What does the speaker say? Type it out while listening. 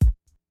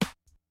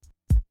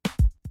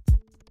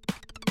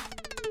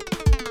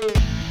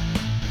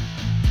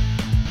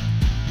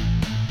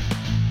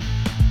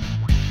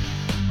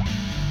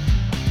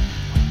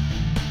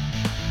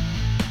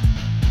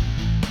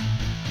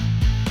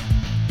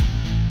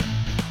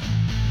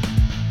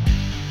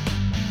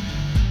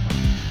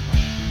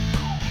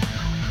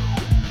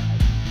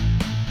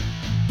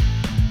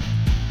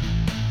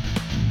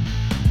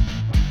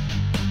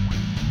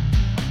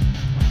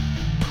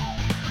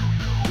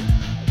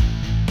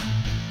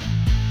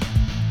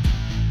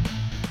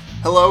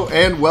Hello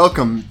and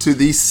welcome to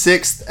the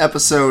 6th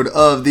episode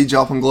of the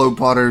Joplin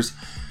Globepodders,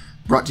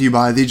 brought to you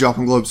by the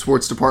Joplin Globe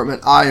Sports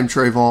Department. I am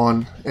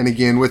Trayvon, and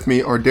again with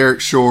me are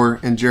Derek Shore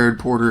and Jared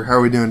Porter. How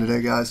are we doing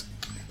today, guys?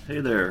 Hey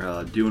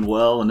there, doing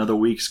well. Another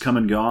week's come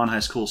and gone.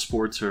 High school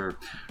sports are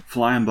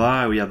flying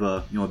by. We have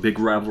a big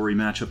rivalry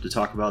matchup to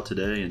talk about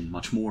today, and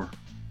much more.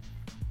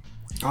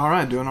 All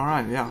right, doing all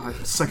right. Yeah, I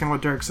second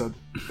what Derek said.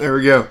 There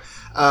we go.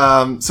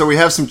 So we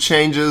have some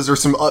changes or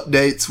some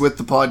updates with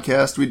the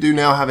podcast. We do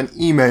now have an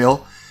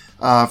email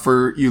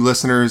for you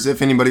listeners.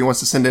 If anybody wants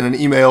to send in an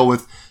email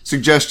with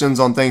suggestions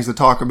on things to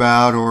talk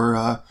about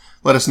or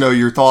let us know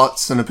your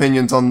thoughts and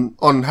opinions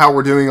on how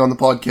we're doing on the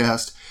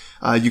podcast,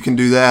 you can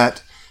do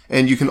that.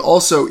 And you can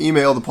also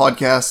email the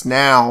podcast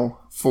now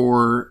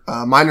for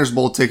Miners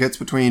Bowl tickets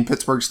between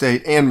Pittsburgh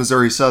State and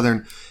Missouri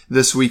Southern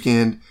this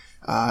weekend.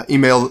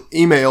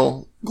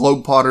 Email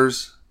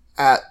Globepodders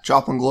at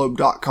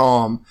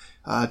joplinglobe.com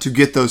to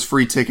get those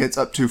free tickets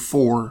up to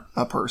 4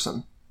 a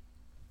person.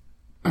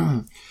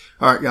 All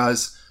right,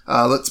 guys,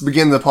 let's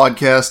begin the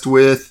podcast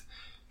with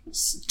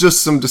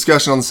just some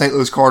discussion on the St.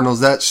 Louis Cardinals.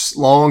 That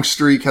long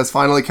streak has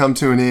finally come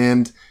to an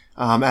end.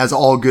 As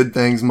all good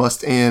things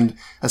must end.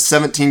 A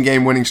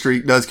 17-game winning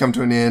streak does come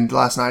to an end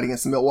last night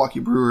against the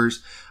Milwaukee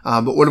Brewers.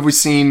 But what have we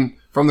seen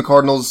from the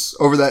Cardinals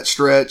over that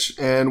stretch,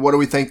 and what do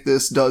we think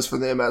this does for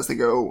them as they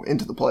go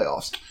into the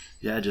playoffs?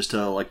 Yeah, just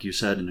like you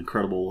said, an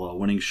incredible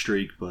winning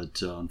streak,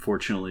 but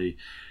unfortunately,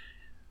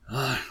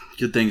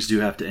 good things do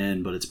have to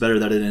end, but it's better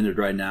that it ended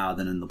right now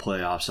than in the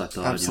playoffs, I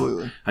thought.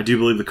 Absolutely. I do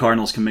believe the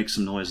Cardinals can make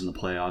some noise in the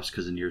playoffs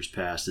because in years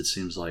past, it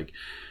seems like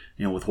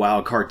with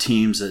wild card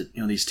teams that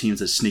these teams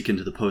that sneak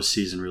into the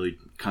postseason really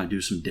kind of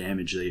do some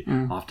damage. They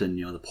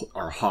often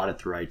are hot at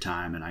the right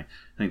time, and I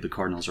think the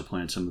Cardinals are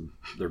playing some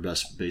of their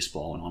best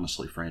baseball in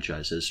honestly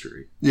franchise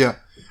history. Yeah,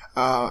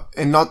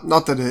 and not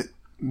that it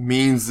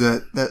means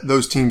that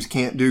those teams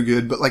can't do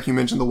good, but like you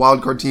mentioned, the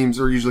wild card teams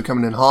are usually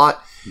coming in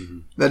hot. Mm-hmm.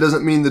 That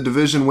doesn't mean the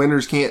division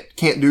winners can't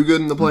do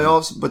good in the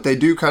playoffs, but they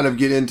do kind of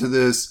get into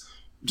this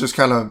just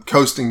kind of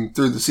coasting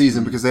through the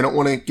season because they don't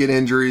want to get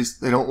injuries.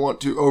 They don't want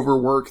to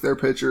overwork their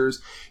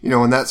pitchers,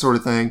 and that sort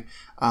of thing.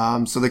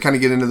 So they kind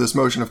of get into this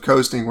motion of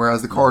coasting,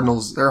 whereas the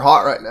Cardinals, they're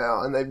hot right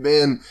now and they've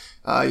been,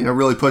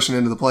 really pushing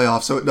into the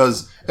playoffs. So it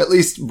does at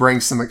least bring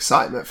some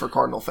excitement for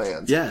Cardinal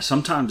fans. Yeah.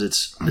 Sometimes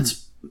it's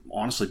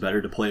honestly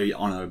better to play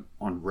on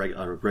a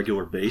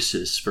regular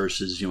basis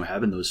versus,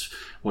 having those,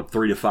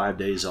 3 to 5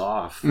 days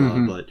off.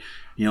 Mm-hmm. But,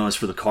 as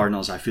for the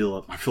Cardinals, I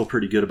feel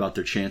pretty good about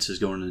their chances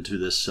going into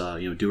this,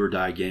 do or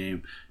die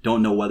game.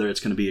 Don't know whether it's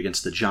going to be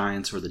against the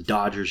Giants or the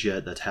Dodgers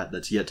yet.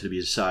 That's yet to be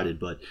decided.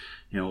 But,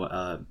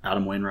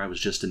 Adam Wainwright was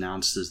just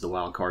announced as the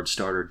wild card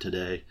starter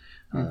today.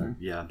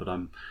 Yeah, but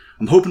I'm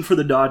hoping for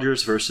the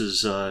Dodgers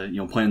versus,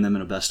 playing them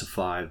in a best of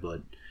 5.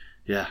 But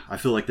yeah, I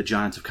feel like the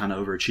Giants have kind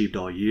of overachieved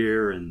all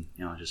year, and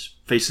just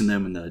facing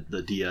them in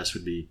the DS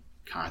would be,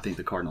 I think,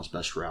 the Cardinals'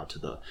 best route to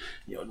the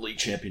league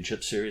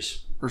championship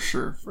series. For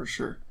sure.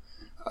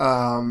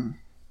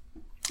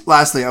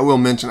 Lastly, I will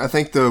mention, I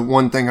think the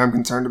one thing I'm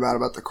concerned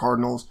about the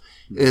Cardinals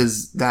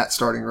is that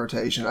starting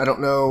rotation. I don't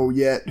know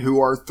yet who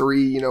our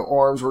 3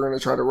 arms we're going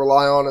to try to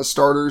rely on as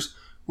starters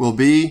will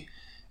be.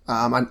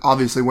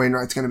 Obviously,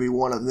 Wainwright's going to be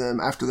one of them.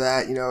 After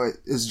that,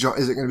 is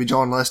it going to be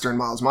John Lester and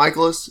Miles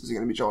Michaelis? Is it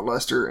going to be John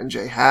Lester and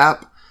Jay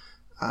Happ?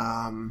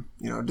 Do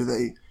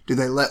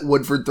they let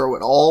Woodford throw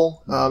it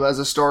all as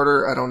a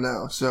starter? I don't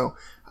know. So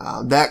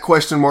that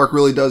question mark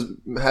really does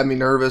have me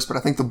nervous, but I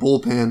think the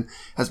bullpen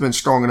has been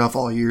strong enough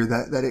all year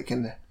that it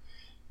can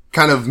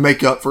kind of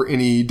make up for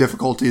any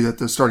difficulty that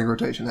the starting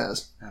rotation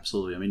has.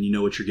 Absolutely. I mean, you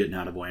know what you're getting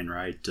out of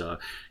Wainwright.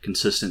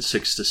 Consistent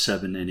 6 to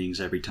 7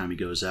 innings every time he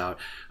goes out.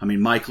 I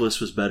mean, Michaelis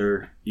was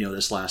better,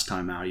 this last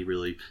time out. He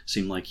really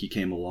seemed like he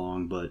came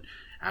along. But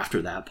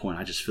after that point,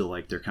 I just feel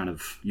like they're kind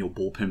of,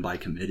 bullpen by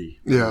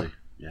committee. Really.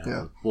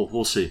 Yeah.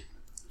 We'll see.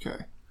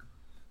 Okay.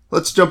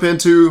 Let's jump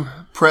into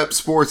prep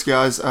sports,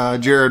 guys.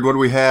 Jared, what do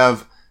we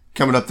have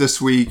coming up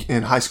this week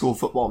in high school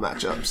football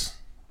matchups?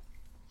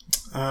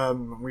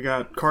 We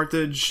got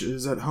Carthage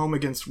is at home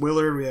against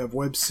Willard. We have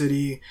Webb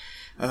City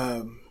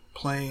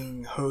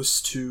playing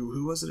host to,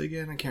 who was it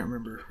again? I can't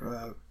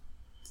remember.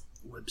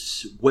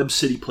 Webb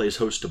City plays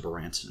host to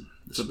Branson.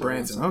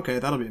 Branson. Okay,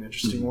 that'll be an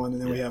interesting one.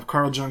 And then we have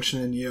Carl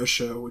Junction and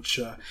Neosho, which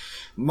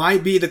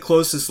might be the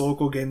closest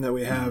local game that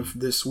we have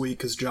this week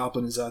because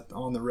Joplin is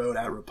on the road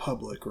at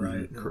Republic,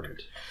 right?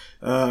 Correct.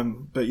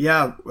 But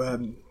yeah,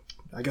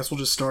 I guess we'll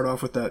just start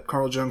off with that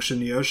Carl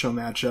Junction-Neosho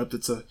matchup.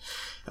 It's a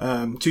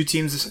 2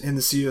 teams in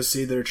the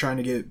COC that are trying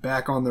to get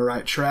back on the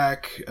right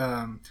track.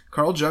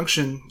 Carl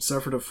Junction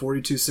suffered a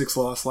 42-6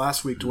 loss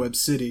last week to Webb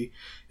City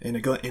in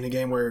a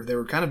game where they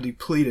were kind of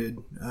depleted,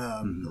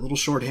 a little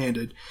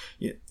shorthanded.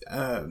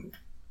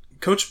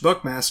 Coach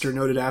Buckmaster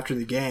noted after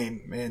the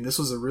game, and this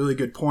was a really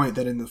good point,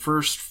 that in the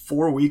first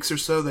 4 weeks or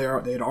so,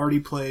 they had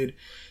already played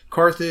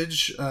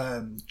Carthage,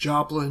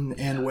 Joplin,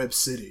 and Webb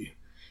City.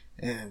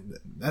 And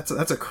that's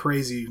a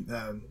crazy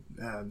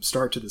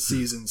start to the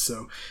season.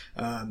 So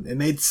it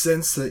made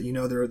sense that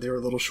they were a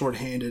little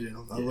shorthanded and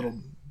a little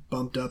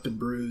bumped up and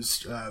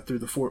bruised through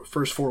the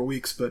first 4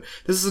 weeks. But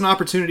this is an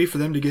opportunity for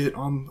them to get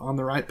on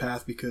the right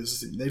path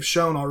because they've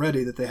shown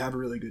already that they have a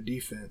really good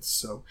defense.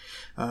 So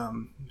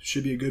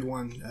should be a good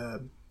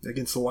one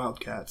against the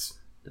Wildcats.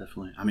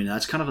 Definitely. I mean,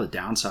 that's kind of a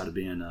downside of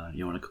being,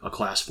 in a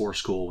Class 4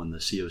 school in the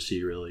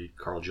COC, really,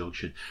 Carl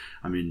Junction.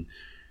 I mean,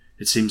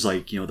 it seems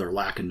like, their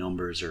lack of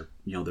numbers or,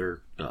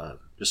 they're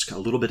just a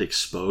little bit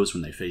exposed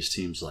when they face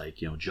teams like,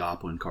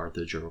 Joplin,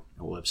 Carthage, or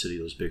Webb City,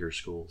 those bigger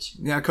schools.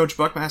 Yeah, Coach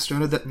Buckmaster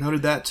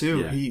noted that too.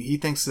 Yeah. He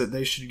thinks that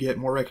they should get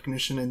more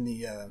recognition in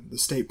the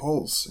state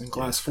polls in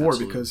Class 4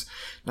 absolutely. Because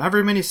not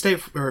very many state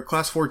or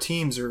Class 4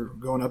 teams are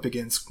going up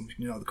against,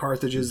 the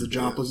Carthages, the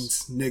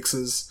Joplins,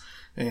 Nixes,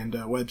 and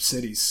Webb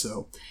Cities.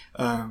 So,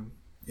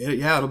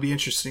 it'll be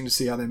interesting to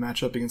see how they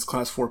match up against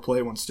Class 4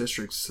 play once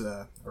districts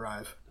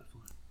arrive.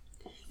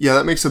 Yeah,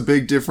 that makes a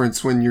big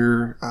difference when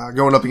you're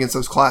going up against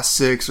those Class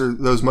 6 or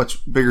those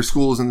much bigger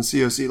schools in the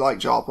COC like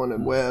Joplin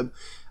and Webb,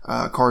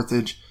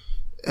 Carthage.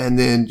 And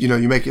then, you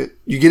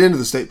get into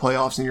the state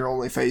playoffs and you're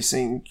only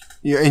facing,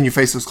 and you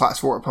face those Class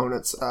 4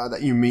 opponents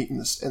that you meet in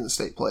the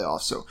state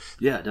playoffs. So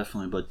yeah,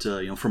 definitely. But,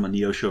 from a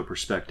Neosho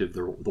perspective,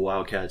 the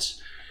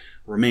Wildcats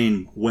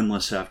remain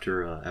winless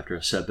after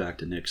a setback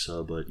to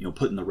Nixa. But,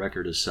 putting the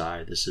record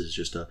aside, this is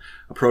just a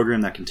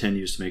program that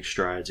continues to make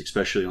strides,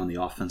 especially on the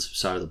offensive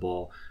side of the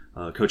ball.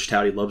 Coach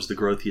Towdy loves the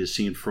growth he has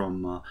seen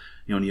from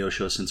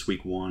Neosho since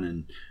week 1,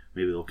 and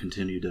maybe they'll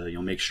continue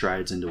to make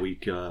strides into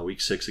week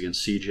 6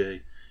 against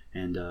CJ,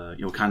 and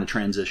kind of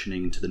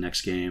transitioning into the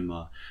next game.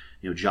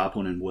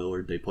 Joplin and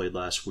Willard, they played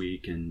last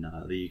week, and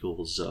the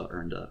Eagles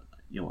earned a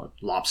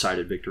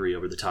lopsided victory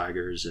over the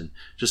Tigers, and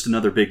just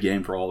another big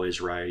game for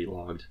Always Right. He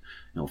logged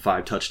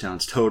 5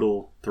 touchdowns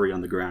total, 3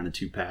 on the ground and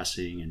 2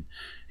 passing,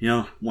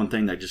 and one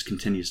thing that just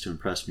continues to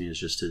impress me is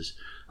just his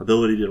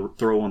ability to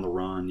throw on the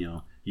run.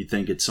 You'd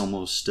think it's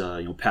almost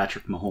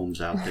Patrick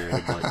Mahomes out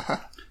there,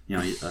 but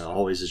he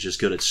always is just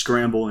good at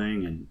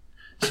scrambling, and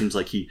seems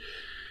like he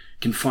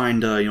can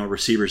find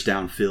receivers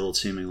downfield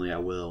seemingly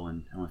at will.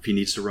 And if he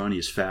needs to run,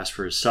 he's fast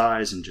for his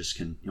size and just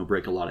can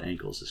break a lot of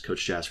ankles, as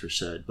Coach Jasper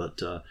said. But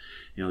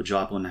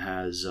Joplin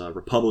has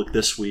Republic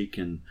this week,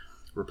 and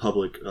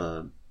Republic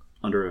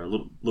under a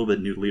little bit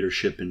new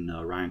leadership in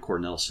Ryan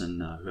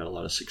Cornelson, who had a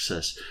lot of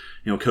success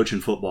coaching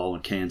football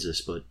in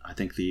Kansas. But I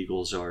think the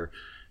Eagles are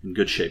in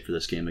good shape for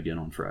this game again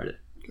on Friday.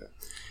 Okay.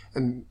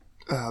 And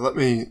let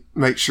me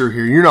make sure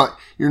here.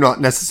 You're not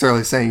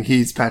necessarily saying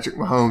he's Patrick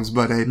Mahomes,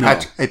 but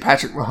a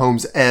Patrick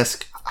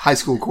Mahomes-esque high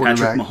school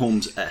quarterback. Patrick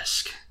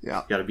Mahomes-esque.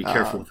 Yeah. Got to be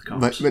careful with the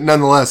comments. But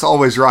nonetheless,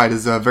 Always Right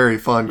is a very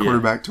fun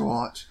quarterback to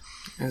watch.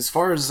 As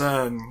far as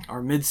our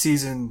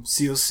midseason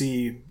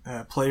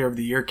COC Player of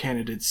the Year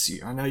candidates,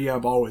 I know you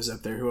have Always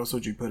up there. Who else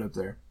would you put up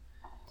there?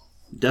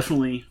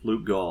 Definitely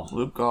Luke Gall.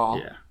 Luke Gall.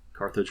 Yeah.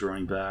 Carthage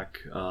running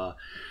back.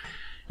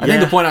 I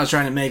think the point I was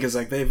trying to make is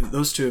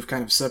those two have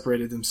kind of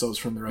separated themselves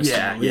from the rest of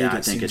the league. Yeah, I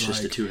think it's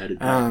just a two-headed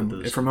pack.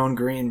 If Ramon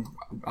Green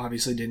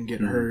obviously didn't get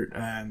hurt,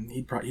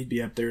 he'd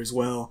be up there as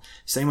well.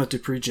 Same with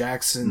Dupree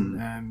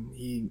Jackson.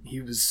 He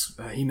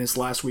missed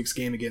last week's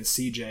game against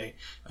CJ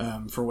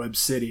for Webb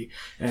City.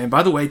 And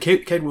by the way,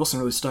 Cade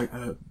Wilson really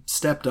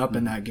stepped up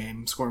in that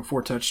game, scoring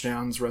 4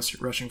 touchdowns,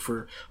 rushing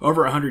for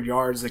over 100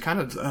 yards. They kind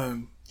of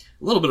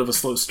a little bit of a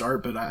slow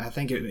start, but I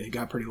think it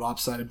got pretty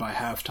lopsided by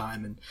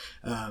halftime.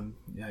 And,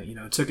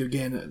 it took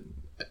again,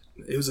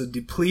 it was a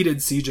depleted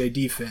CJ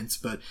defense,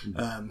 but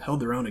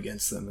held their own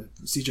against them.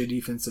 A CJ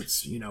defense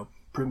that's,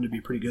 proven to be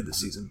pretty good this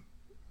season.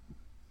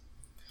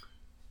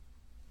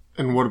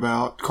 And what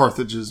about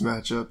Carthage's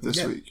matchup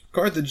this week?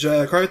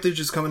 Carthage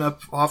is coming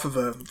up off of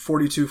a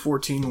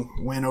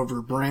 42-14 win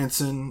over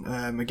Branson,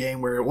 a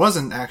game where it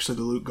wasn't actually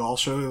the Luke Gall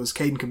show. It was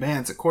Caden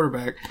Cabance at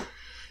quarterback.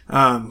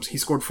 He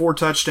scored 4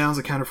 touchdowns,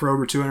 accounted for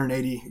over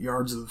 280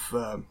 yards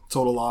of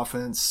total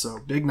offense. So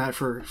big night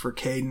for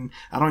Caden.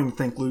 I don't even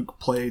think Luke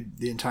played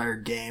the entire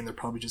game. They're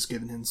probably just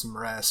giving him some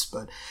rest.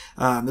 But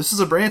this is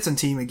a Branson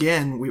team.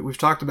 Again, we've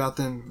talked about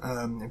them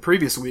in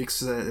previous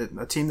weeks.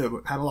 A team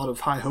that had a lot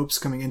of high hopes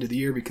coming into the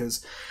year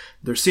because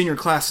their senior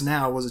class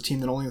now was a team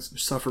that only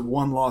suffered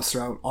 1 loss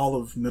throughout all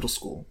of middle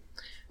school.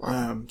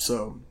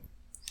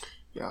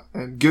 Yeah,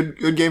 and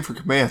good game for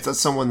Cabance. That's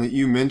someone that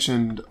you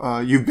mentioned,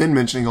 you've been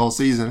mentioning all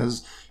season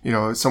as,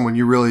 someone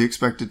you really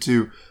expected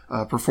to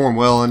perform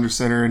well under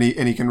center, and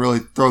he can really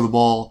throw the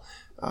ball.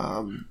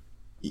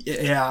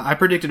 Yeah, I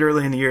predicted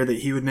early in the year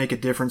that he would make a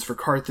difference for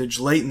Carthage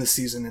late in the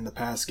season in the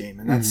pass game,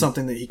 and that's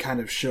something that he kind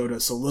of showed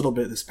us a little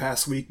bit this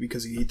past week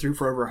because he threw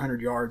for over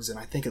 100 yards and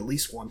I think at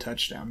least 1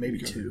 touchdown, maybe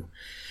 2.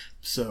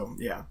 So,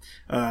 yeah.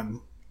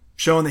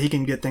 Showing that he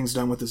can get things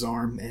done with his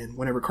arm, and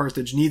whenever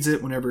Carthage needs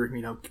it, whenever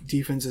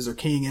defenses are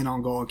keying in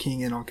on Gall,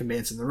 keying in on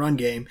Cabance in the run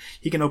game,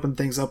 he can open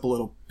things up a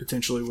little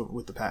potentially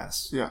with the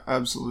pass. Yeah,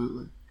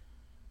 absolutely.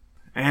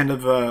 And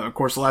of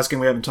course, the last game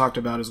we haven't talked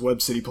about is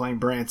Webb City playing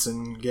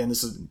Branson. Again,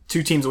 this is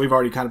two teams that we've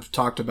already kind of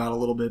talked about a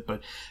little bit,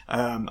 but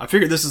I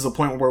figured this is the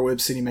point where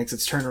Webb City makes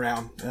its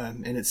turnaround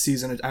in its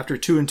season. After a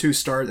 2-2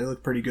 start, they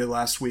looked pretty good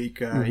last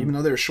week. Even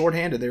though they were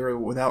shorthanded, they were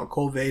without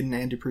Cole Vaden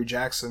and Dupree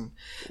Jackson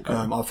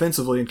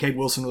offensively, and Cade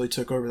Wilson really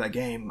took over that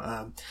game.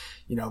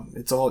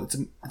 It's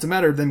a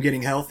matter of them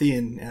getting healthy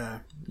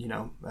and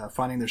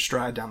finding their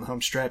stride down the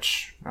home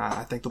stretch.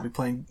 I think they'll be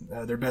playing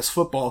their best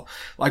football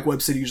like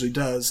Webb City usually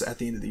does at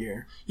the end of the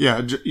year.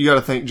 Yeah, you got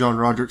to think John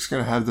Roderick's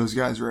going to have those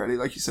guys ready.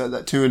 Like you said,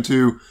 that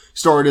 2-2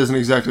 start isn't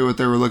exactly what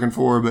they were looking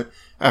for, but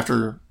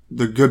after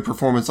the good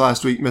performance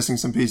last week, missing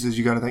some pieces,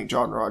 you got to think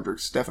John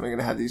Roderick's definitely going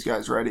to have these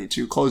guys ready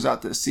to close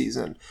out this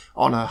season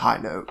on a high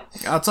note.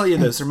 I'll tell you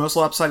this, their most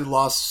lopsided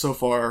loss so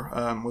far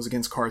was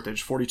against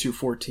Carthage,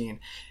 42-14.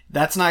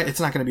 It's not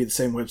going to be the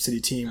same Webb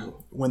City team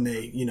when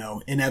they,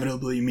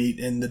 inevitably meet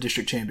in the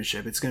district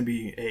championship. It's going to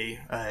be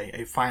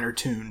a finer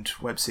tuned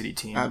Webb City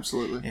team.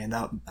 Absolutely. And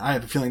I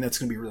have a feeling that's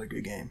going to be a really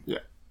good game. Yeah.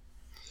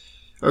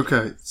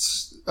 Okay.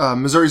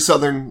 Missouri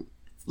Southern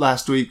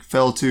last week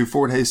fell to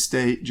Fort Hays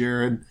State,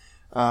 Jared.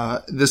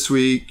 This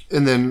week,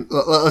 and then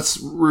let's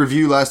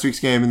review last week's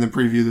game and then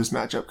preview this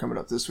matchup coming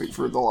up this week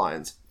for the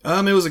Lions.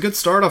 It was a good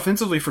start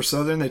offensively for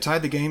Southern. They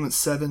tied the game at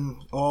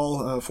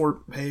 7-all.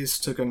 Fort Hays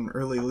took an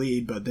early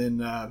lead, but then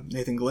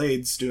Nathan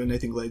Glades doing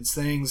Nathan Glades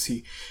things.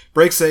 He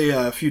breaks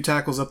a few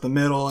tackles up the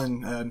middle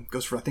and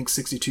goes for, I think,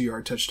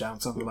 62-yard touchdown,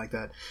 something like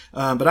that.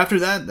 But after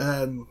that,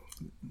 the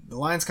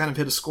Lions kind of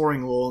hit a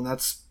scoring lull, and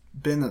that's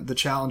been the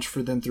challenge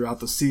for them throughout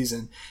the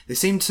season. They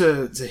seem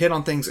to hit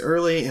on things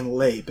early and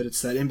late, but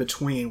it's that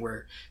in-between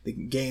where the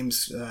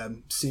games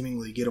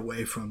seemingly get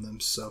away from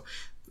them. So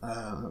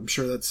I'm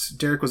sure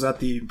Derek was at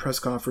the press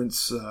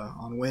conference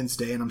on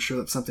Wednesday, and I'm sure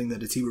that's something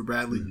that Atiba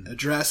Bradley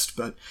addressed,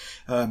 but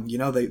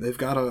they've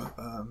got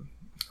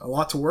a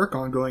lot to work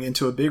on going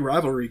into a big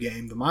rivalry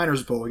game, the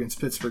Miners Bowl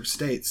against Pittsburgh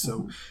State.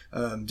 So,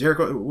 Derek,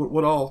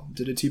 what all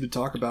did Atiba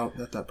talk about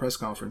at that press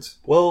conference?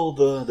 Well,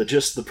 the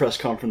gist of the press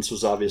conference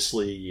was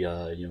obviously,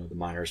 the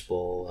Miners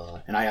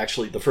Bowl. And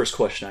the first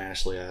question I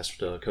actually asked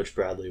Coach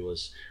Bradley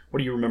was, what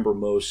do you remember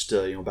most,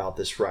 about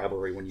this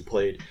rivalry when you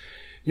played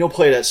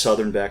at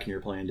Southern back in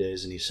your playing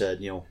days? And he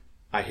said,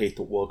 I hate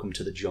the welcome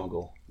to the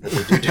jungle that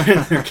they do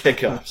during their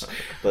kickoffs.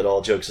 But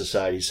all jokes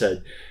aside, he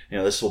said,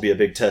 this will be a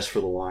big test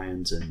for the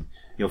Lions, and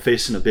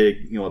facing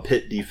a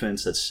Pitt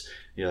defense that's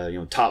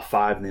top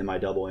 5 in the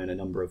MIAA in a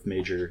number of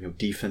major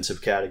defensive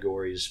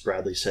categories.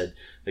 Bradley said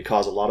they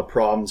cause a lot of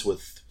problems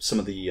with some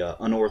of the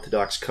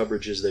unorthodox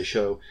coverages they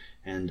show,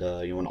 and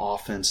in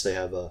offense they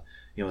have a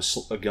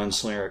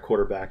gunslinger at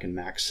quarterback and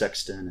Max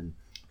Sexton, and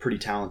pretty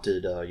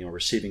talented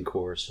receiving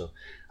core. So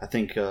I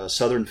think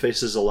Southern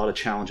faces a lot of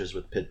challenges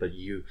with Pitt, but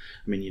you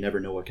never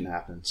know what can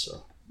happen.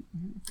 So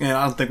and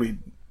I don't think we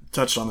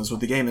touched on this, but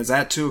the game is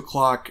at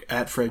 2:00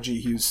 at Fred G.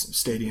 Hughes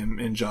Stadium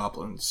in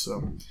Joplin.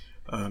 So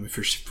if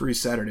you're free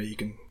Saturday, you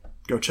can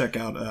go check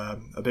out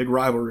a big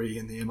rivalry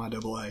in the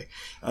MIAA.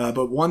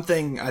 But one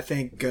thing I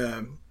think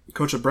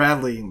Coach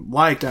Bradley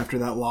liked after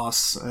that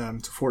loss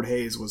to Fort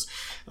Hays was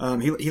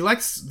he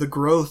likes the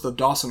growth of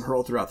Dawson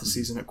Hurl throughout the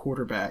season at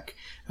quarterback.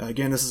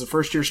 Again, this is a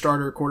first-year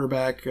starter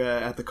quarterback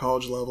at the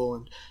college level,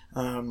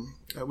 and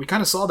we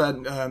kind of saw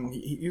that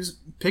he was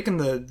picking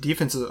the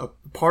defense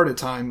apart at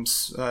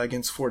times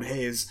against Fort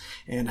Hays,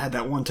 and had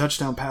that one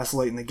touchdown pass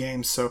late in the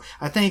game. So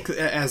I think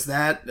as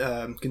that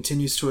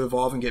continues to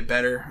evolve and get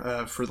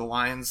better for the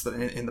Lions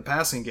in the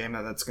passing game,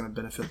 that's going to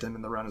benefit them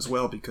in the run as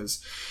well,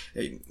 because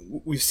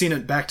we've seen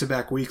it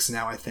back-to-back weeks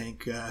now, I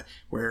think,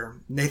 where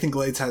Nathan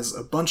Glades has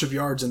a bunch of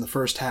yards in the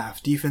first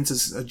half.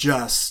 Defenses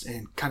adjust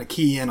and kind of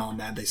key in on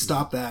that. They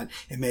stop that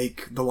and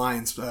make the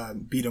Lions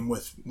beat them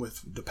with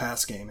the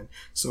pass game. And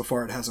so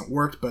far it hasn't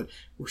worked, but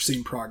we're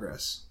seeing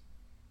progress.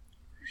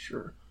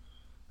 Sure.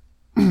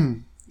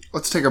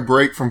 Let's take a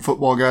break from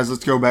football, guys.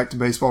 Let's go back to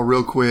baseball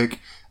real quick.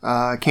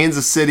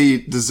 Kansas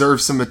City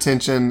deserves some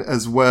attention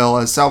as well,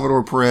 as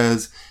Salvador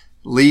Perez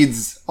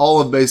leads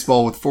all of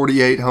baseball with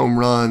 48 home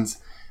runs.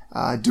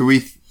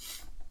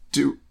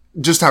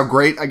 Just how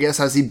great, I guess,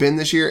 has he been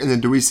this year? And then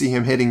do we see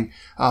him hitting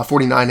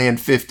 49 and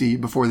 50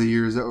 before the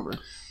year is over?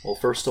 Well,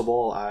 first of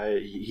all,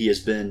 he has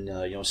been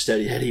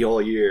steady Eddie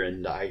all year,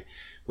 and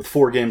with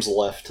 4 games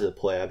left to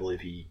play, I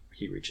believe he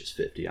reaches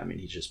 50.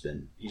 He's just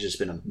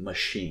been a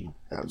machine.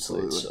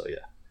 Absolutely. So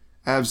yeah,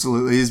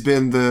 absolutely. He's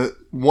been the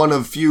one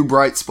of few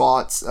bright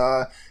spots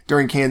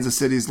during Kansas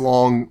City's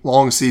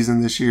long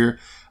season this year.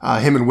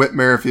 Him and Whit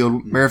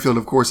Merrifield. Merrifield,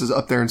 of course, is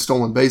up there in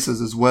stolen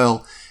bases as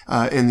well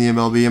in the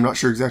MLB. I'm not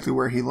sure exactly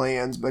where he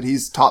lands, but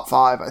he's top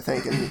 5, I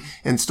think,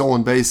 in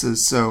stolen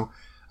bases. So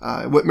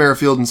Whit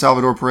Merrifield and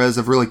Salvador Perez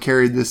have really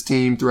carried this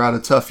team throughout a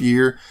tough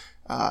year.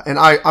 And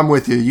I'm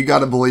with you. You got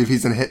to believe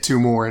he's going to hit 2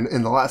 more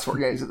in the last 4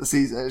 games of the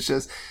season. It's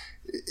just,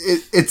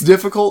 it's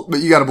difficult,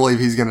 but you got to believe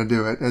he's going to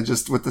do it, and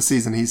just with the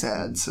season he's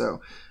had.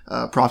 So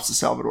props to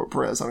Salvador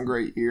Perez on a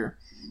great year.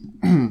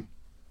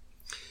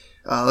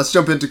 Let's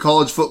jump into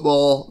college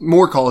football,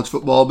 more college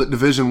football, but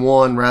Division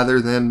I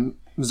rather than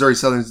Missouri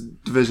Southern's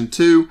Division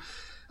II.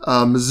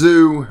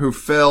 Mizzou, who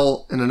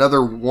fell in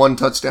another one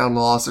touchdown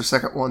loss, their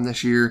second one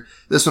this year.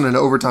 This one in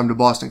overtime to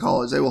Boston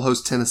College. They will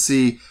host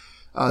Tennessee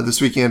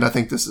this weekend. I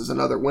think this is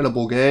another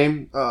winnable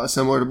game,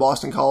 similar to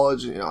Boston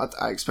College.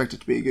 I expect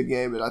it to be a good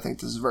game, but I think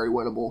this is very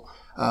winnable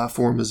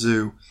for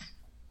Mizzou.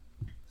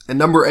 And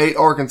number 8,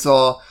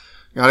 Arkansas.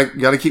 Got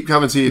to keep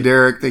coming to you,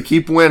 Derek. They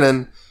keep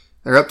winning.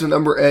 They're up to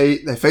number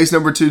 8. They face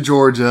number 2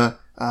 Georgia.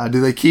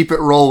 Do they keep it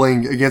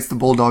rolling against the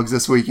Bulldogs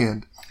this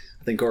weekend?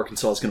 I think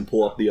Arkansas is going to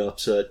pull up the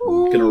upset.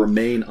 Going to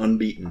remain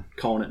unbeaten.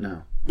 Calling it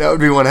now. That would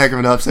be one heck of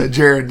an upset.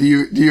 Jared, do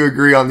you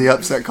agree on the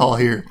upset call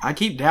here? I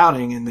keep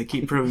doubting, and they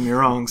keep proving me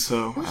wrong,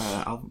 so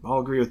I'll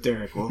agree with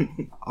Derek. Well,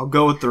 I'll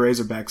go with the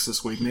Razorbacks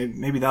this week.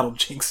 Maybe that'll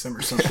jinx them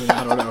or something.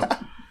 I don't know.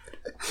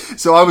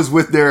 So I was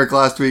with Derek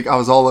last week. I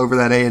was all over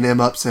that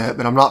A&M upset,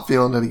 but I'm not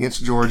feeling it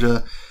against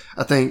Georgia.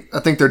 I think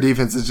their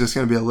defense is just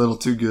going to be a little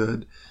too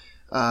good.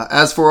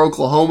 As for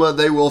Oklahoma,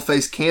 they will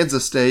face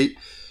Kansas State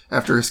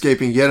after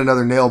escaping yet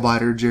another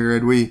nail-biter,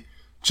 Jared. We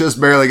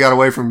just barely got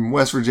away from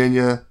West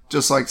Virginia,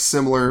 just like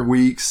similar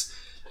weeks.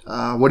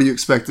 What do you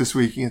expect this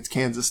week against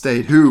Kansas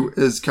State, who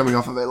is coming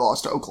off of a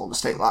loss to Oklahoma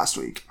State last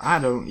week? I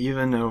don't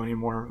even know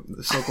anymore.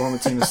 This Oklahoma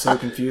team is so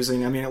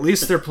confusing. I mean, at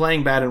least they're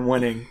playing bad and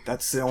winning.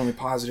 That's the only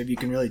positive you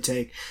can really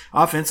take.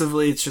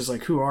 Offensively, it's just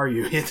like, who are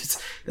you?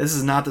 This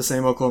is not the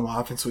same Oklahoma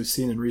offense we've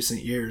seen in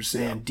recent years.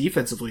 Yeah. And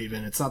defensively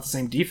even, it's not the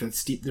same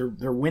defense.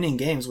 They're winning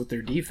games with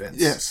their defense.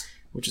 Yes.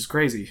 Which is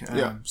crazy.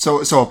 Yeah.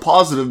 So a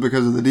positive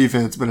because of the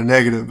defense, but a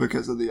negative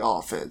because of the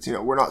offense.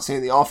 We're not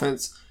seeing the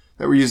offense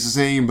that we're used to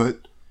seeing,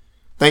 but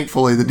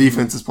thankfully the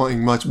defense is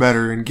playing much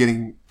better and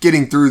getting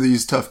through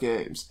these tough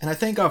games. And I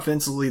think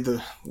offensively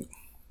the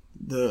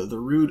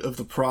root of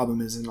the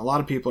problem is, and a lot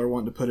of people are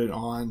wanting to put it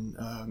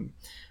on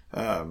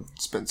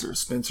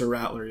Spencer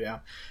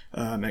Rattler,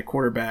 at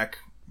quarterback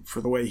for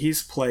the way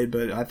he's played,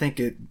 but I think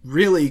it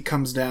really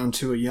comes down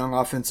to a young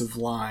offensive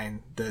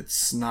line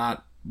that's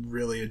not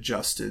really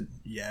adjusted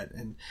yet,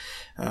 and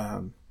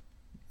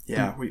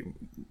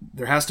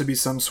there has to be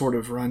some sort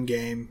of run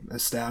game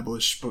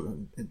established,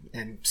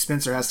 and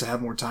Spencer has to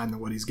have more time than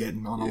what he's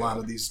getting on a lot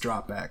of these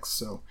dropbacks.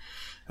 So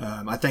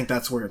I think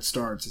that's where it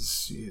starts,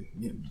 is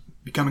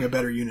becoming a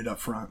better unit up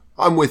front.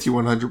 I'm with you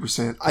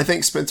 100%. I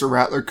think Spencer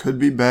Rattler could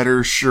be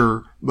better,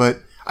 sure, but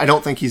I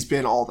don't think he's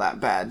been all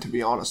that bad, to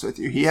be honest with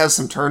you. He has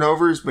some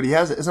turnovers, but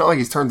it's not like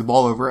he's turned the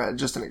ball over at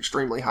just an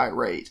extremely high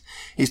rate.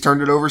 He's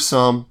turned it over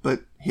some,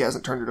 but he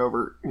hasn't turned it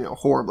over,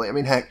 horribly. I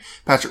mean, heck,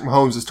 Patrick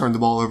Mahomes has turned the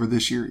ball over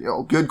this year.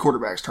 Good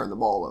quarterbacks turn the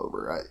ball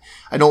over.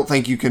 I don't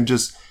think you can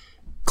just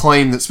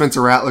claim that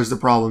Spencer Rattler's the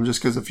problem just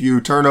because a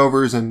few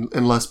turnovers and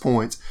less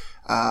points.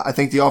 I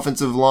think the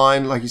offensive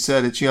line, like you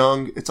said, it's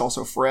young. It's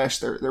also fresh.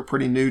 They're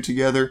pretty new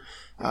together.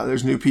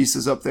 There's new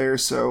pieces up there.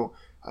 So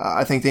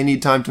I think they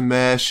need time to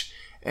mesh.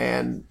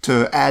 And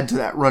to add to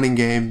that running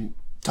game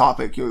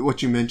topic,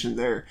 what you mentioned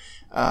there,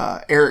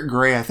 Eric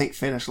Gray, I think,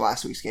 finished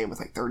last week's game with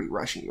like 30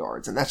 rushing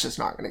yards, and that's just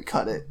not going to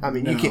cut it. I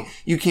mean,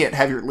 you can't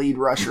have your lead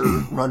rusher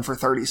run for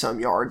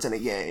 30-some yards in a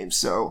game.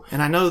 So,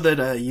 and I know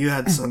that you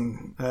had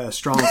some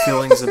strong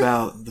feelings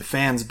about the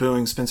fans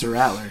booing Spencer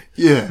Rattler.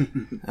 Yeah,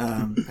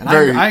 and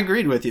I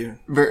agreed with you.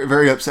 Very,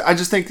 very upset. I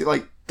just think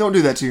that, don't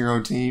do that to your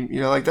own team.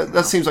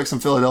 That seems like some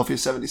Philadelphia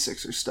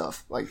 76ers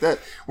stuff. Like that,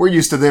 we're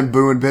used to them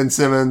booing Ben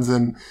Simmons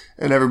and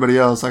everybody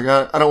else. I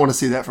don't want to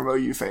see that from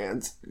OU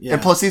fans. Yeah.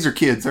 And plus, these are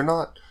kids. They're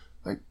not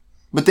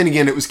but then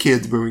again, it was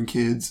kids booing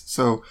kids.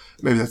 So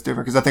maybe that's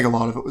different, because I think a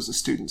lot of it was the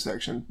student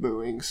section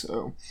booing.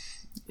 So.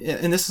 Yeah,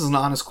 and this is an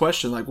honest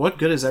question. What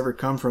good has ever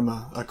come from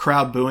a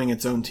crowd booing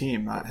its own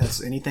team?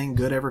 Has anything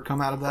good ever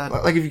come out of that?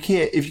 If you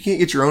can't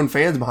get your own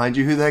fans behind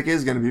you, who the heck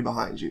is going to be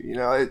behind you?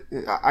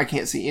 I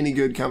can't see any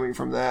good coming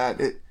from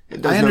that.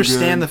 I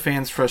understand the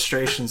fans'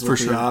 frustrations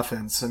with the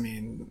offense. I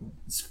mean,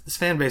 this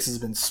fan base has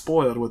been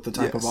spoiled with the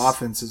type of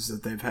offenses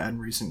that they've had in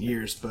recent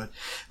years. But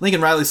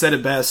Lincoln Riley said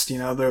it best.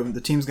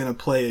 The team's going to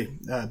play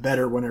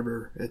better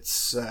whenever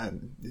it's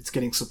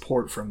getting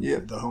support from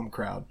the home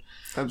crowd.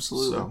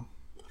 Absolutely. So,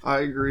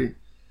 I agree.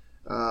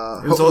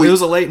 It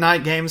was a late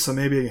night game, so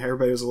maybe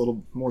everybody was a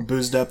little more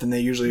boozed up than they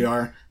usually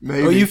are.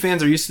 Maybe. OU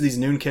fans are used to these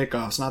noon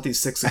kickoffs, not these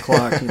 6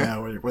 o'clock,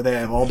 where they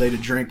have all day to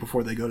drink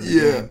before they go to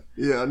the game.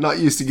 Yeah, not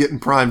used to getting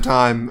prime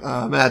time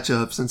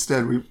matchups.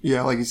 Instead, we,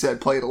 like you said,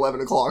 play at 11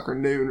 o'clock or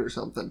noon or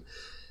something.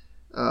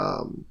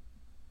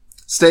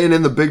 Staying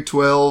in the Big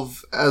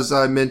 12, as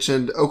I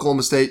mentioned,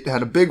 Oklahoma State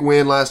had a big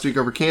win last week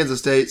over Kansas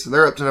State, so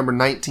they're up to number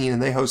 19,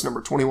 and they host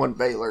number 21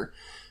 Baylor.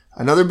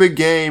 Another big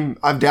game.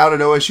 I've doubted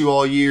OSU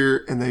all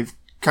year, and they've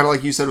kind of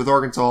like you said with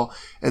Arkansas,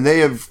 and they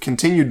have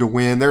continued to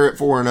win. They're at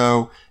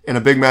 4-0 in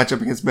a big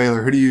matchup against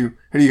Baylor. Who do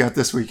you got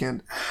this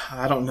weekend?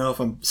 I don't know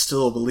if I'm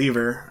still a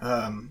believer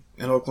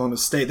in Oklahoma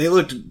State. They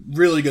looked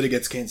really good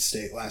against Kansas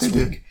State last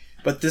week,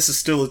 but this is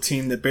still a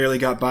team that barely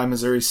got by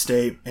Missouri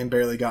State and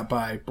barely got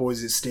by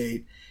Boise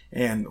State.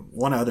 And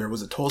one other,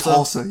 was it Tulsa?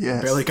 Tulsa,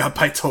 yes. Barely got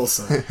by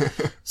Tulsa.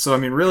 So, I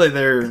mean, really,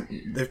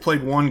 they've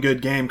played one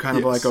good game, kind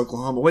of like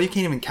Oklahoma. Well, you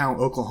can't even count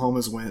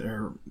Oklahoma's win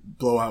or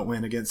blowout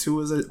win against, who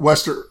was it?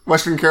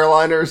 Western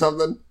Carolina or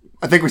something?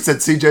 I think we said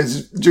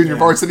CJ's junior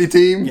varsity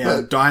team.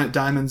 Yeah,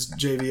 Diamonds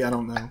JV. I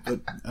don't know,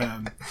 but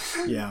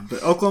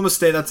but Oklahoma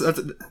State. That's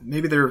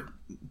maybe they're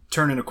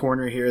turning a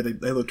corner here.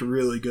 They looked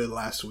really good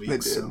last week. They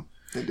did. So.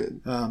 They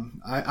did.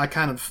 I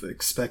kind of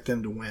expect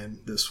them to win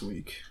this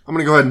week. I'm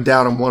going to go ahead and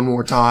doubt them one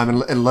more time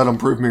and let them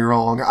prove me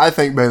wrong. I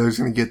think Baylor's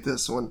going to get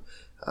this one.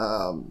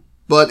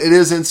 But it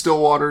is in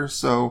Stillwater,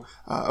 so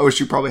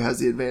OSU probably has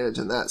the advantage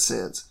in that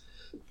sense.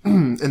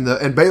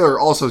 And Baylor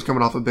also is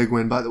coming off a big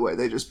win, by the way.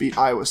 They just beat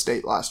Iowa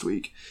State last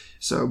week.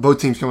 So both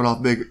teams coming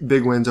off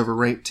big wins over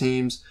ranked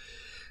teams.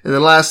 And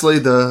then lastly,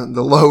 the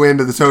low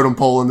end of the totem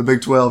pole in the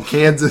Big 12,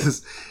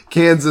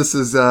 Kansas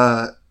is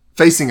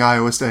facing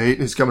Iowa State,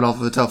 who's coming off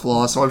of a tough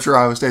loss. So I'm sure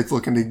Iowa State's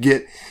looking to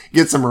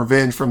get some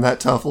revenge from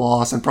that tough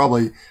loss and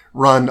probably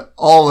run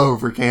all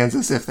over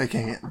Kansas if they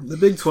can. The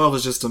Big 12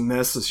 is just a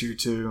mess this year,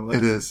 too.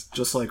 It is.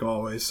 Just like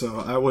always. So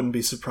I wouldn't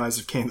be surprised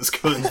if Kansas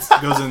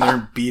goes in there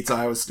and beats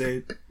Iowa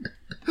State.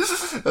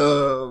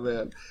 Oh,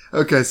 man.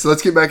 Okay, so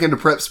let's get back into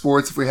prep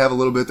sports if we have a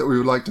little bit that we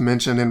would like to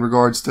mention in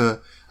regards to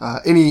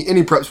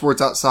any prep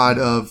sports outside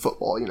of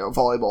football,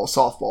 volleyball,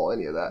 softball,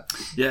 any of that.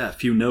 Yeah, a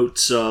few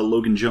notes.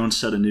 Logan Jones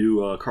set a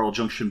new Carl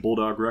Junction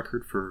Bulldog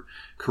record for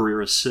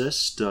career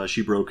assist.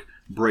 She broke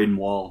Braden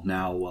Wall,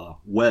 now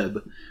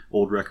Webb,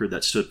 old record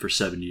that stood for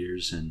 7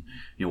 years. And,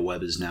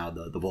 Webb is now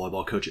the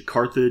volleyball coach at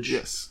Carthage.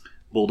 Yes.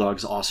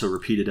 Bulldogs also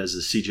repeated as the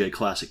CJ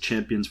Classic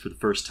champions for the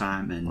first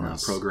time in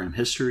program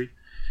history.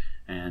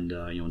 And,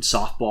 in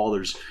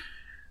softball,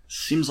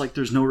 seems like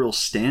there's no real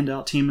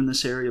standout team in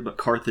this area, but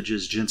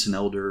Carthage's Jensen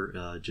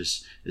Elder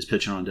just is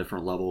pitching on a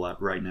different level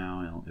right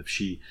now.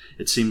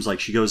 It seems like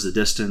she goes the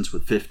distance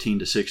with 15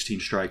 to 16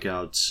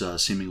 strikeouts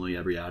seemingly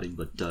every outing,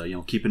 but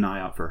keep an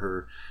eye out for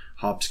her.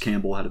 Hobbs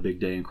Campbell had a big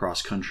day in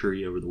cross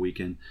country over the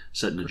weekend,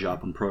 setting a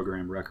Joplin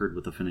program record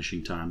with a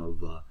finishing time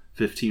of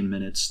 15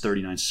 minutes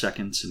 39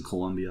 seconds in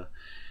Columbia.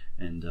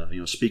 And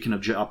speaking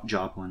of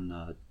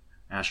Joplin.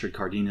 Astrid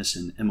Cardenas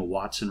and Emma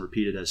Watson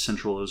repeated as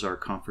Central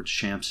Ozark Conference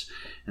champs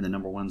in the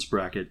number ones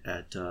bracket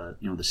at the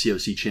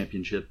COC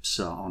championships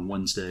on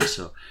Wednesday.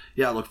 So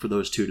look for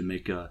those two to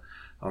make a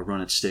run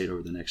at state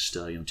over the next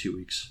 2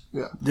 weeks.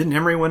 Yeah. Didn't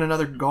Emory win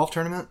another golf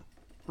tournament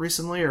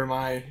recently, or am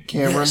I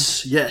Cameron?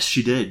 Yes,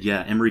 she did.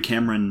 Yeah, Emory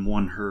Cameron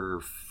won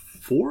her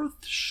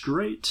 4th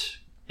straight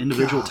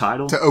individual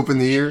title to open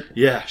the year.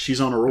 Yeah,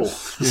 she's on a roll.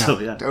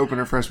 To open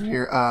her freshman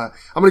year. I'm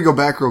going to go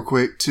back real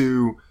quick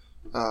to.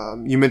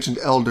 You mentioned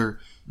Elder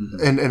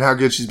and how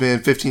good she's been,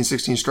 15,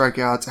 16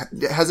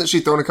 strikeouts. Hasn't she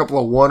thrown a couple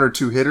of 1 or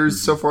 2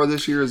 hitters so far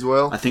this year as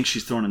well? I think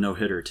she's thrown a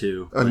no-hitter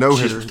too. A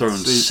no-hitter. She's thrown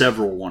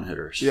several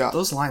 1-hitters. Yeah.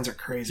 Those lines are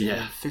crazy.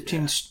 Yeah.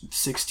 15,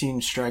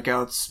 16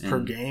 strikeouts per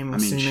game,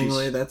 seemingly.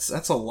 Seemingly.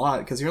 That's a lot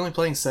because you're only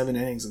playing 7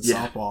 innings in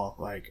softball,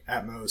 like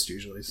at most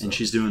usually. So. And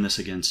she's doing this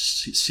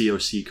against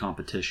COC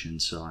competition,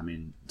 so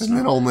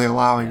then only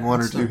allowing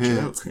 1 or 2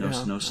 hits.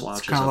 No slouches.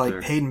 It's kind of like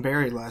there. Hayden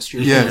Berry last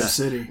year in Webb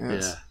City.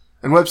 Yes. Yeah.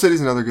 And Webb City's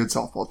another good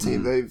softball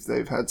team.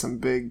 They've had some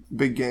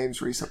big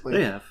games recently.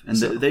 They have, and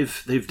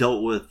they've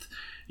dealt with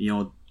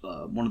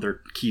one of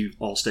their key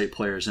All-State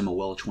players, Emma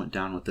Welch, went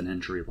down with an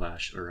injury a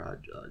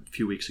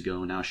few weeks ago,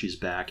 and now she's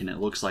back, and it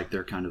looks like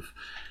they're kind of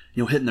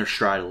hitting their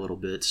stride a little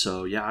bit.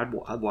 So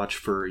I'd watch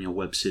for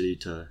Webb City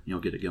to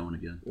get it going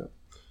again. Yeah.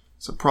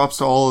 So props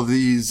to all of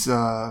these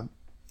prep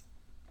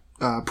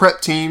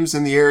teams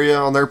in the area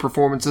on their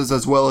performances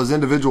as well as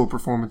individual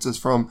performances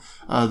from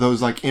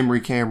those like Emory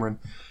Cameron.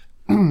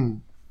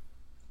 And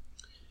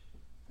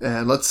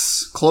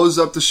let's close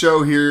up the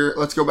show here.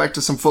 Let's go back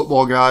to some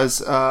football, guys.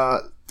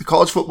 The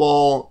College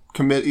Football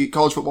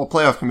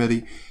Playoff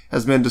Committee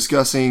has been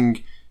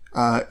discussing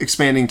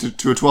expanding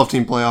to a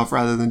 12-team playoff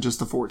rather than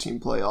just a 14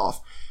 playoff.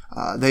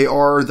 They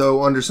are,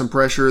 though, under some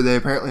pressure. They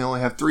apparently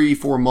only have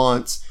 3-4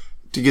 months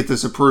to get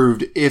this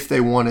approved if they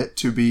want it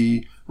to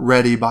be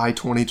ready by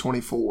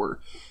 2024,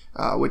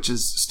 which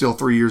is still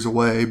 3 years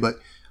away. But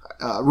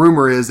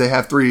rumor is they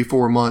have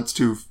 3-4 months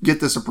to get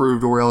this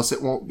approved, or else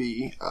it won't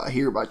be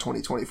here by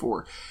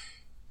 2024.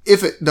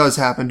 If it does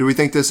happen, do we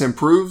think this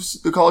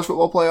improves the college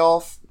football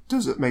playoff?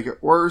 Does it make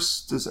it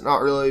worse? Does it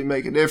not really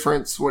make a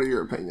difference? What are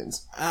your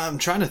opinions? I'm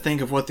trying to think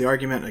of what the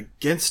argument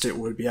against it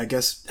would be. I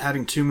guess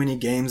having too many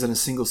games in a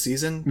single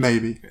season.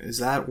 Maybe. Is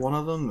that one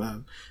of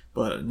them?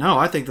 But no,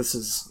 I think this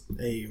is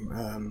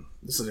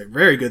a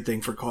very good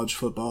thing for college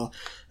football.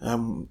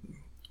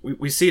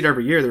 We see it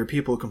every year. There are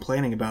people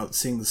complaining about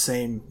seeing the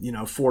same,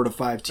 4 to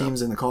 5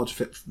 teams in the college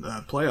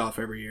playoff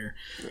every year.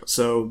 Yep.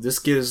 So this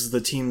gives the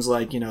teams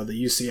like, the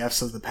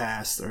UCFs of the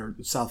past or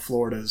South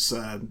Florida's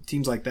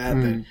teams like that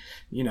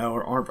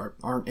that,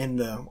 aren't in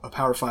a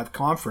Power 5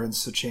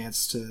 conference a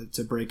chance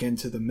to break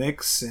into the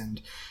mix.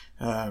 And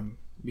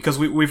because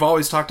we've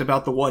always talked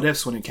about the what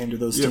ifs when it came to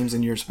those teams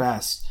in years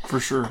past. For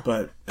sure.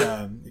 But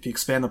if you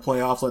expand the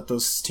playoff, let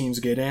those teams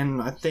get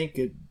in, I think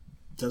it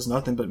does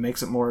nothing but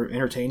makes it more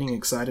entertaining and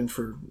exciting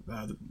for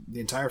the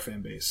entire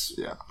fan base.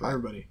 Yeah. For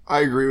everybody. I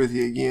agree with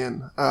you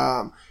again.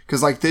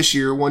 Because like this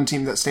year, one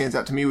team that stands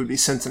out to me would be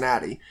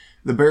Cincinnati.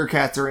 The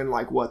Bearcats are in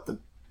the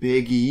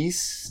Big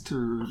East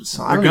or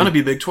something. They're going to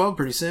be Big 12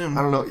 pretty soon.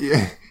 I don't know.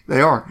 Yeah, they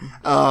are.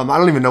 I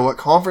don't even know what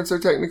conference they're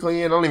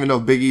technically in. I don't even know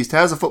if Big East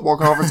has a football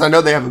conference. I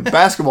know they have a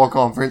basketball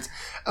conference.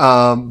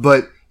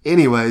 But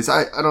anyways,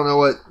 I don't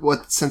know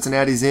what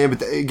Cincinnati's in,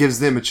 but it gives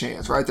them a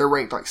chance, right? They're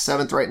ranked like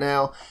 7th right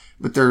now,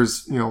 but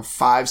there's,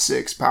 5,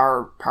 6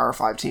 Power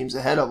 5 teams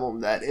ahead of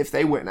them that if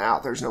they win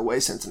out, there's no way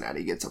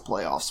Cincinnati gets a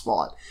playoff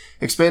spot.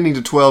 Expanding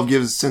to 12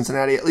 gives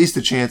Cincinnati at least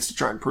a chance to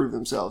try and prove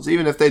themselves.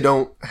 Even if they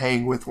don't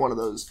hang with one of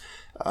those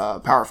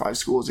Power 5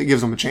 schools, it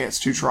gives them a chance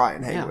to try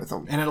and hang with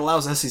them. And it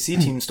allows SEC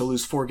teams to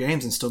lose 4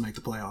 games and still make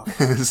the playoff.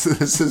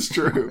 This is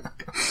true.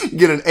 You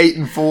get an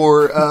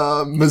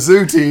 8-4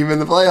 Mizzou team in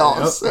the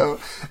playoffs. Yep.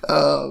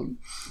 So,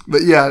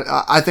 but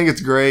yeah, I think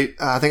it's great.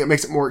 I think it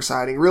makes it more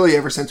exciting. Really,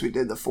 ever since we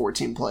did the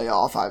 4-team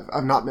playoff,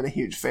 I've not been a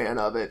huge fan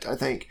of it. I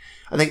think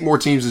more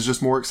teams is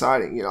just more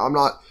exciting.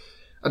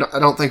 I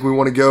don't think we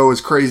want to go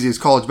as crazy as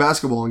college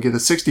basketball and get a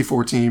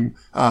 64-team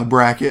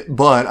bracket,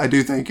 but I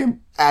do think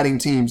adding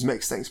teams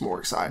makes things more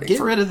exciting. Get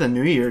rid of the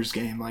New Year's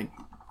game. Like,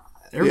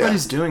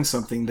 everybody's doing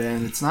something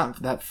then. It's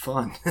not that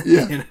fun.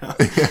 Yeah.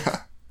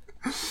 Yeah.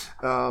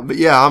 But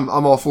yeah, I'm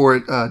all for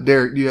it.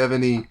 Derek, do you have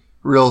any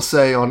real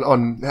say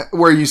on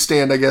where you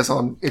stand, I guess,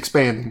 on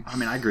expanding? I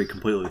mean, I agree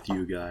completely with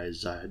you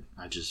guys.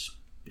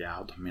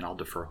 I'll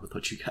defer with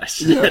what you guys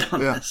said on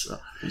this. So.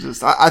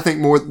 I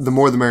think the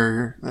more the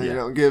merrier.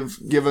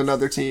 Give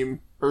another team,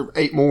 or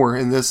 8 more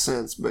in this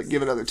sense, but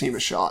give another team a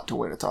shot to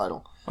win a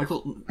title.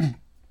 Michael,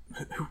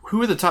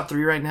 who are the top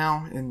 3 right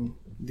now in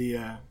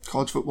the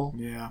college football?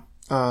 Yeah,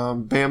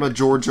 Bama,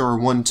 Georgia are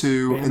 1,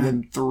 2, and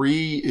then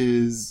 3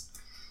 is.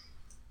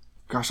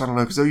 Gosh, I don't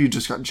know, because OU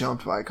just got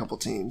jumped by a couple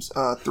teams.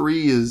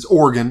 3 is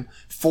Oregon.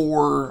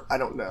 4, I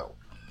don't know.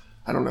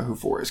 I don't know who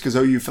 4 is, because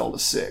OU fell to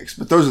 6.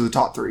 But those are the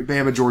top 3.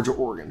 Bama, Georgia,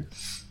 Oregon.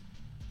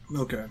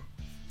 Okay.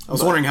 I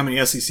was wondering how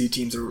many SEC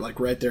teams are like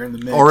right there in the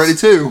mix. Already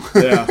 2.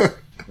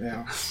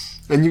 Yeah.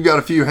 And you've got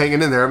a few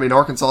hanging in there. I mean,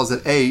 Arkansas is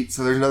at 8,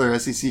 so there's another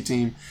SEC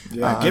team.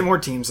 Yeah, get more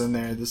teams in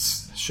there.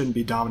 This shouldn't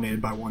be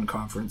dominated by one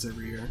conference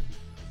every year.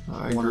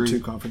 I one agree. or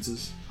 2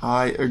 conferences.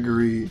 I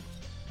agree.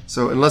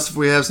 So unless if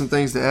we have some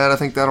things to add, I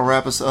think that'll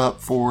wrap us up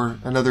for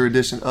another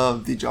edition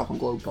of the Joplin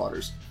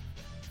Globepodders.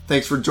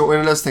 Thanks for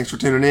joining us. Thanks for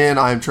tuning in.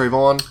 I am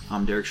Trayvon.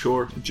 I'm Derek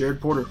Shore.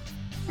 Jared Porter.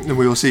 And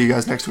we will see you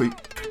guys next week.